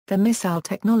The Missile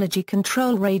Technology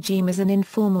Control Regime is an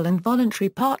informal and voluntary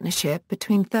partnership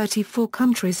between 34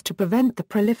 countries to prevent the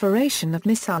proliferation of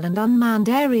missile and unmanned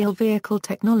aerial vehicle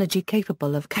technology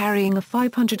capable of carrying a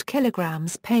 500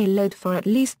 kg payload for at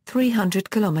least 300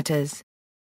 km.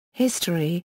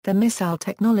 History: the Missile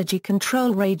Technology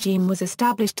Control Regime was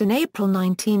established in April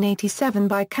 1987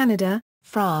 by Canada,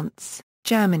 France,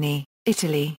 Germany,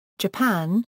 Italy,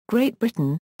 Japan, Great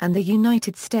Britain, and the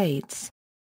United States.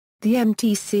 The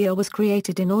MTCR was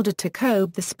created in order to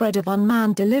curb the spread of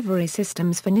unmanned delivery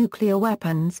systems for nuclear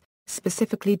weapons,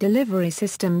 specifically delivery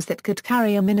systems that could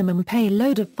carry a minimum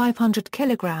payload of 500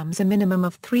 kg, a minimum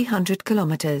of 300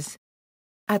 km.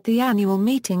 At the annual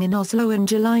meeting in Oslo in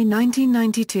July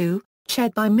 1992,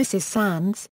 chaired by Mrs.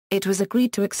 Sands, it was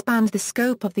agreed to expand the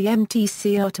scope of the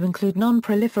MTCR to include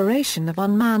non-proliferation of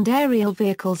unmanned aerial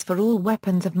vehicles for all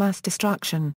weapons of mass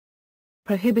destruction.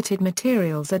 Prohibited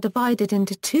materials are divided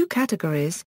into two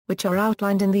categories, which are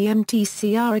outlined in the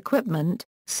MTCR Equipment,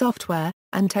 Software,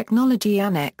 and Technology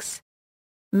Annex.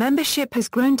 Membership has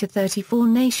grown to 34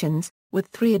 nations, with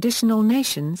 3 additional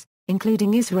nations,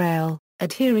 including Israel,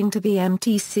 adhering to the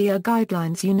MTCR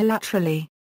guidelines unilaterally.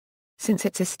 Since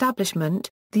its establishment,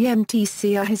 the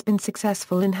MTCR has been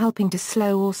successful in helping to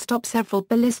slow or stop several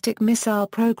ballistic missile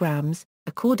programs,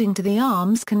 according to the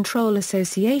Arms Control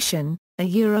Association.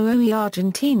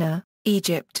 Argentina,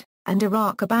 Egypt, and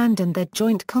Iraq abandoned their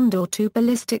joint Condor II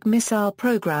ballistic missile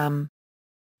program.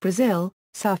 Brazil,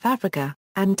 South Africa,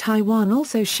 and Taiwan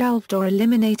also shelved or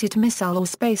eliminated missile or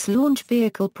space launch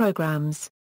vehicle programs.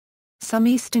 Some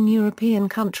Eastern European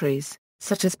countries,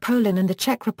 such as Poland and the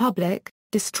Czech Republic,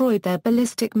 destroyed their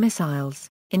ballistic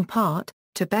missiles, in part,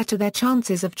 to better their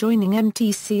chances of joining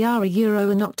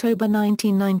MTCR in October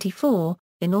 1994.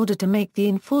 In order to make the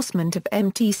enforcement of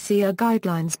MTCR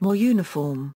guidelines more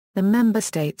uniform, the member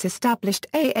states established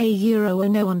a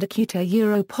no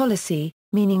undercutor policy,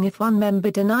 meaning if one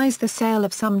member denies the sale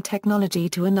of some technology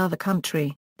to another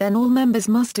country, then all members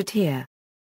must adhere.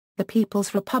 The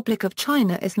People's Republic of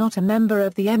China is not a member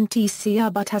of the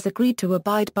MTCR but has agreed to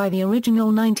abide by the original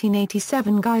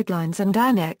 1987 guidelines and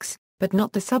annex, but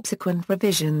not the subsequent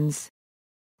revisions.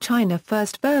 China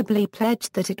first verbally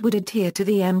pledged that it would adhere to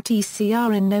the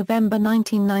MTCR in November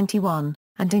 1991,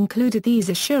 and included these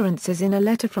assurances in a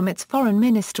letter from its foreign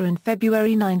minister in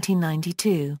February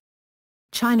 1992.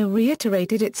 China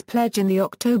reiterated its pledge in the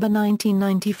October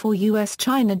 1994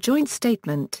 U.S.-China joint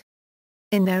statement.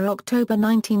 In their October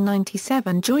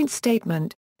 1997 joint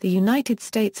statement, the United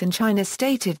States and China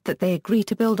stated that they agree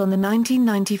to build on the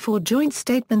 1994 joint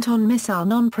statement on missile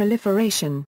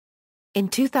non-proliferation. In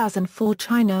 2004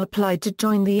 China applied to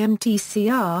join the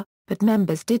MTCR, but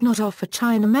members did not offer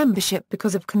China membership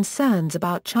because of concerns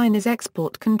about China's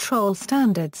export control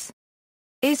standards.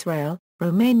 Israel,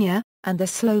 Romania, and the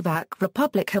Slovak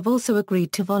Republic have also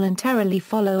agreed to voluntarily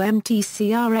follow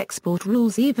MTCR export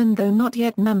rules even though not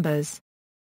yet members.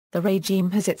 The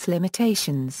regime has its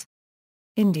limitations.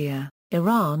 India,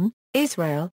 Iran,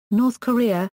 Israel, North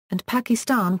Korea, and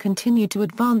Pakistan continue to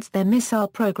advance their missile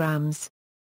programs.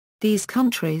 These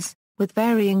countries, with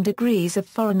varying degrees of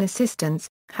foreign assistance,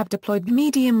 have deployed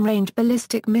medium-range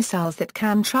ballistic missiles that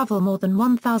can travel more than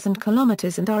 1,000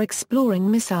 kilometers and are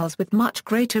exploring missiles with much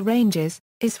greater ranges,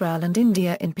 Israel and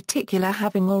India in particular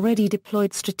having already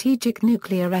deployed strategic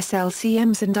nuclear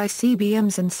SLCMs and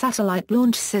ICBMs and satellite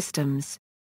launch systems.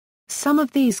 Some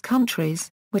of these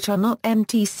countries, which are not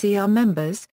MTCR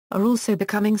members, are also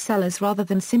becoming sellers rather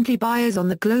than simply buyers on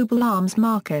the global arms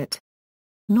market.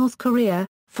 North Korea,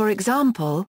 for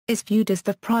example, is viewed as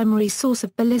the primary source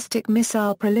of ballistic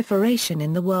missile proliferation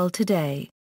in the world today.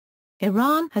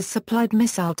 Iran has supplied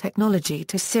missile technology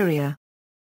to Syria.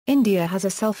 India has a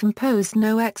self-imposed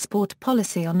no-export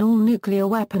policy on all nuclear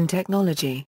weapon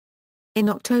technology. In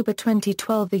October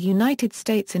 2012 the United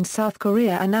States and South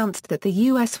Korea announced that the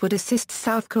U.S. would assist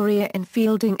South Korea in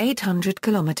fielding 800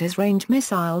 km range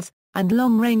missiles, and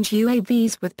long-range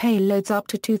UAVs with payloads up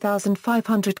to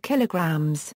 2,500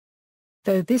 kilograms.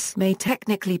 Though this may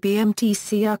technically be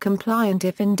MTCR compliant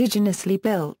if indigenously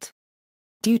built.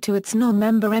 Due to its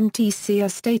non-member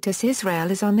MTCR status, Israel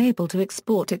is unable to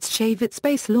export its Shavit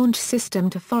space launch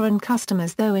system to foreign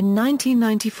customers, though in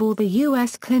 1994 the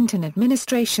U.S. Clinton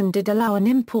administration did allow an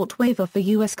import waiver for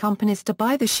U.S. companies to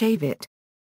buy the Shavit.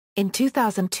 In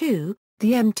 2002,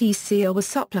 the MTCR was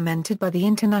supplemented by the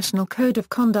International Code of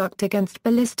Conduct Against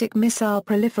Ballistic Missile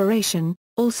Proliferation,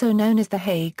 also known as the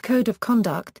Hague Code of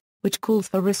Conduct, which calls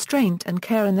for restraint and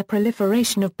care in the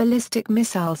proliferation of ballistic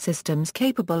missile systems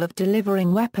capable of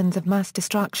delivering weapons of mass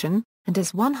destruction, and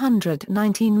has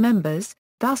 119 members,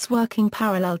 thus working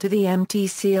parallel to the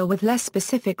MTCR with less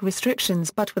specific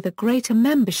restrictions but with a greater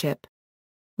membership.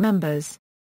 Members.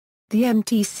 The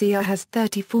MTCR has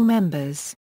 34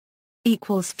 members.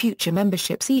 Future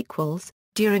memberships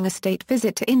during a state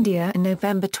visit to India in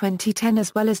November 2010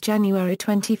 as well as January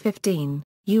 2015,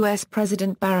 U.S.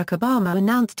 President Barack Obama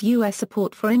announced U.S.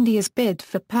 support for India's bid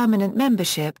for permanent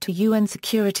membership to UN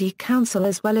Security Council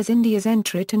as well as India's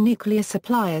entry to Nuclear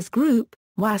Suppliers Group,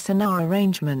 Wassenaar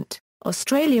Arrangement,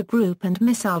 Australia Group and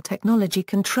Missile Technology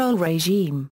Control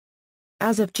Regime.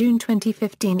 As of June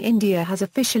 2015, India has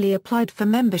officially applied for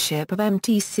membership of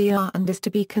MTCR and is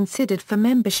to be considered for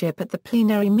membership at the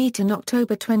plenary meet in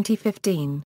October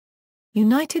 2015.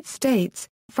 United States,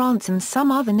 France and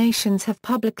some other nations have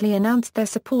publicly announced their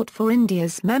support for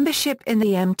India's membership in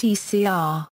the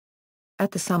MTCR. At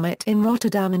the summit in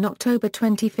Rotterdam in October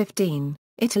 2015,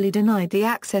 Italy denied the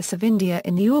access of India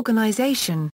in the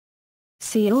organization.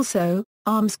 See also,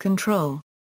 Arms Control.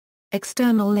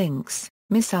 External links.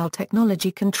 Missile Technology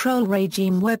Control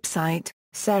Regime website,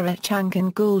 Sarah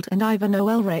Chankin Gould and Ivan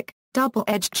Oelrich,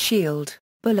 Double-Edged Shield,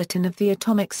 Bulletin of the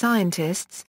Atomic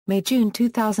Scientists, May-June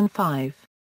 2005.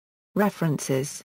 References